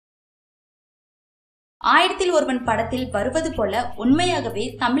ஆயிரத்தில் ஒருவன் படத்தில் வருவது போல உண்மையாகவே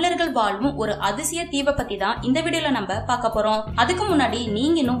தமிழர்கள் வாழும் ஒரு அதிசய தீவை பத்தி தான் இந்த வீடியோல நம்ம பார்க்க போறோம். அதுக்கு முன்னாடி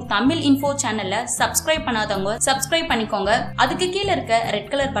நீங்க இன்னும் தமிழ் இன்ஃபோ சேனல்ல சப்ஸ்கிரைப் பண்ணாதவங்க சப்ஸ்கிரைப் பண்ணிக்கோங்க. அதுக்கு கீழே இருக்க ரெட்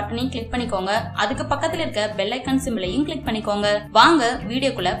கலர் பட்டனையும் கிளிக் பண்ணிக்கோங்க. அதுக்கு பக்கத்துல இருக்க பெல் ஐகான் சிம்பலையும் கிளிக் பண்ணிக்கோங்க. வாங்க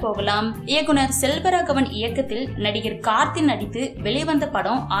வீடியோக்குள்ள போகலாம். இயக்குனர் செல்வராகவன் இயக்கத்தில் நடிகர் கார்த்தி நடித்து வெளிவந்த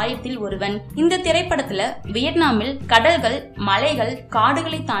படம் ஆயிரத்தில் ஒருவன். இந்த திரைப்படத்துல வியட்நாமில் கடல்கள், மலைகள்,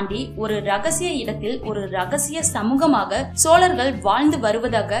 காடுகளை தாண்டி ஒரு ரகசிய இடத்தில் ஒரு ரகசிய சமூகமாக சோழர்கள் வாழ்ந்து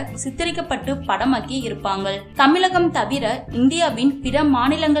வருவதாக சித்தரிக்கப்பட்டு படமாக்கி இருப்பாங்க. தமிழகம் தவிர இந்தியாவின் பிற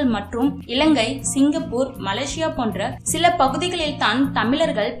மாநிலங்கள் மற்றும் இலங்கை, சிங்கப்பூர், மலேசியா போன்ற சில பகுதிகளில் தான்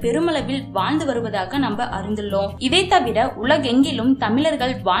தமிழர்கள் பெருமளவில் வாழ்ந்து வருவதாக நம்ம அறிந்துள்ளோம். இதை தவிர உலகெங்கிலும்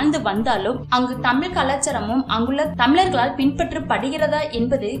தமிழர்கள் வாழ்ந்து வந்தாலும் அங்கு தமிழ் கலாச்சாரமும் அங்குள்ள தமிழர்களால் பின்பற்றப்படுகிறதா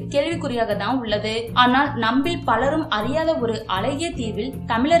என்பது கேள்விக்குறியாக தான் உள்ளது. ஆனால் நம்மில் பலரும் அறியாத ஒரு அழகிய தீவில்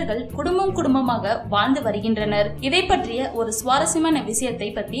தமிழர்கள் குடும்பமாக வாழ்ந்து வருகின்றனர். இதை பற்றிய ஒரு சுவாரஸ்யமான விஷயத்தை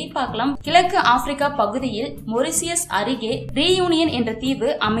பற்றி பார்க்கலாம். கிழக்கு ஆப்பிரிக்கா பகுதியில் மொரிசியஸ் அருகே ரீயூனியன் என்ற தீவு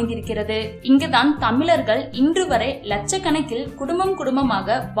அமைந்திருக்கிறது. இங்குதான் தமிழர்கள் இன்று வரை லட்சக்கணக்கில்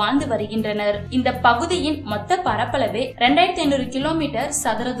குடும்பமாக வாழ்ந்து வருகின்றனர். இந்த பகுதியின் மொத்த பரப்பளவே 2500 கிலோமீட்டர்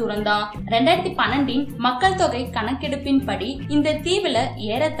சதுர தூரம் தான். 2012 மக்கள் தொகை கணக்கெடுப்பின் படி இந்த தீவுல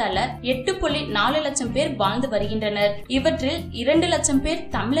ஏறத்தாழ 8.4 லட்சம் பேர் வாழ்ந்து வருகின்றனர். இவற்றில் 2 லட்சம் பேர்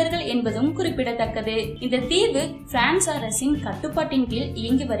தமிழர்கள் என்பதும் குறிப்பிடத்தக்கது. இந்த தீவு பிரான்ஸ் அரசின் கட்டுப்பாட்டின் கீழ்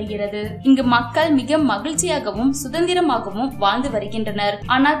இயங்கி வருகிறது. இங்கு மக்கள் மிக மகிழ்ச்சியாகவும் சுதந்திரமாகவும் வாழ்ந்து வருகின்றனர்.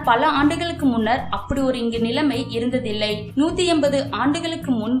 ஆனால் பல ஆண்டுகளுக்கு முன்னர் அப்படி ஒரு இங்கு நிலைமை இருந்ததில்லை. 180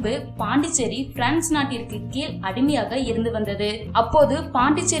 ஆண்டுகளுக்கு முன்பு பாண்டிச்சேரி பிரான்ஸ் நாட்டிற்கு கீழ் அடிமையாக இருந்து வந்தது. அப்போது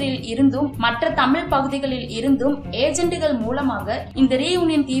பாண்டிச்சேரியில் இருந்தும் மற்ற தமிழ் பகுதிகளில் இருந்தும் ஏஜென்ட்டுகள் மூலமாக இந்த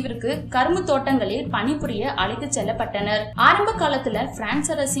ரீயூனியன் தீவிற்கு கரும்பு தோட்டங்களில் பணிபுரிய அழைத்து செல்லப்பட்டனர். ஆரம்ப காலத்துல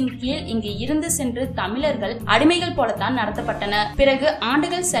பிரான்ஸ் அரசின் கீழ் இங்கு இருந்து சென்று தமிழர்கள் அடிமைகள் போலத்தான் நடத்தப்பட்டன. பிறகு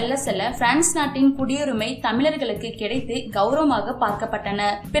ஆண்டுகள் செல்ல செல்ல பிரான்ஸ் நாட்டின் குடியுரிமை தமிழர்களுக்கு கிடைத்து கௌரவமாக பார்க்கப்பட்டன.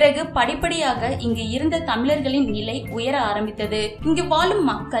 பிறகு படிப்படியாக இங்கு இருந்த தமிழர்களின் நிலை உயர ஆரம்பித்தது. இங்கு வாழும்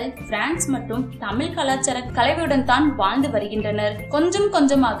மக்கள் பிரான்ஸ் மற்றும் தமிழ் கலாச்சார கலவையுடன் தான் வாழ்ந்து வருகின்றனர்.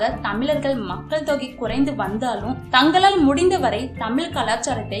 கொஞ்சமாக தமிழர்கள் மக்கள் தொகை குறைந்து வந்தாலும் தங்களால் முடிந்தவரை தமிழ்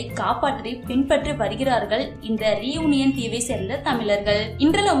கலாச்சாரத்தை காப்பாற்றி பின்பற்றி வருகிறார்கள் இந்த ரீயூனியன் தீவை சேர்ந்த தமிழர்கள்.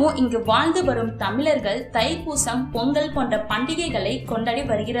 இன்றளவும் இங்கு வாழ்ந்து வரும் தமிழர்கள் தைப்பூசம், பொங்கல் போன்ற பண்டிகைகளை கொண்டாடி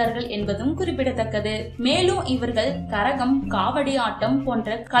வருகிறார்கள் என்பதும் குறிப்பிடத்தக்கது. மேலும் இவர்கள் கரகம், காவடி ஆட்டம்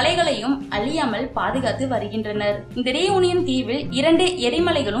போன்ற கலைகளையும் அழியாமல் பாதுகாத்து வருகின்றனர். இந்த ரீயூனியன் தீவில் 2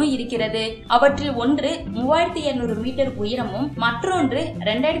 எரிமலைகளும் இருக்கிறது. அவற்றில் ஒன்று 3200 மீட்டர் உயரமும் மற்றொன்று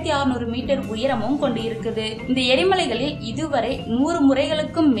 2600 மீட்டர் உயரமும் கொண்டு இருக்குது. இந்த எரிமலைகளில் இதுவரை 100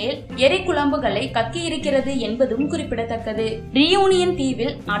 முறைகளுக்கும் மேல் எரிகுழம்புகளை கக்கி இருக்கிறது என்பதும் குறிப்பிடத்தக்கது. ரீயூனியன்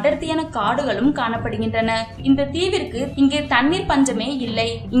தீவில் அடர்த்தியான காடுகளும் காணப்படுகின்றன. இந்த தீவிற்கு இங்கு தண்ணீர் பஞ்சமே இல்லை.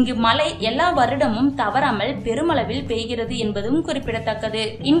 இங்கு மழை எல்லா வருடமும் தவறாமல் பெருமளவில் பெய்கிறது என்பதும் குறிப்பிடத்தக்கது.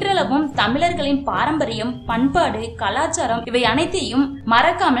 இன்றளவும் தமிழர்களின் பாரம்பரியம், பண்பாடு, கலாச்சாரம் இவை அனைத்தையும்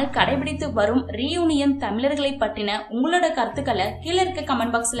மறக்காமல் கடைபிடித்து வரும் ரீயூனியன் தமிழர்களை பற்றின உங்களோட கருத்துக்களை கீழே இருக்க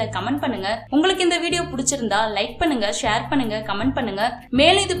கமெண்ட் பாக்ஸ்ல கமெண்ட் பண்ணுங்க. உங்களுக்கு இந்த வீடியோ பிடிச்சிருந்தா லைக் பண்ணுங்க, ஷேர் பண்ணுங்க, கமெண்ட் பண்ணுங்க.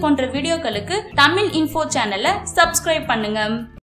 மேலும் இது போன்ற வீடியோக்களுக்கு தமிழ் இன்ஃபோ சேனலை சப்ஸ்கிரைப் பண்ணுங்க.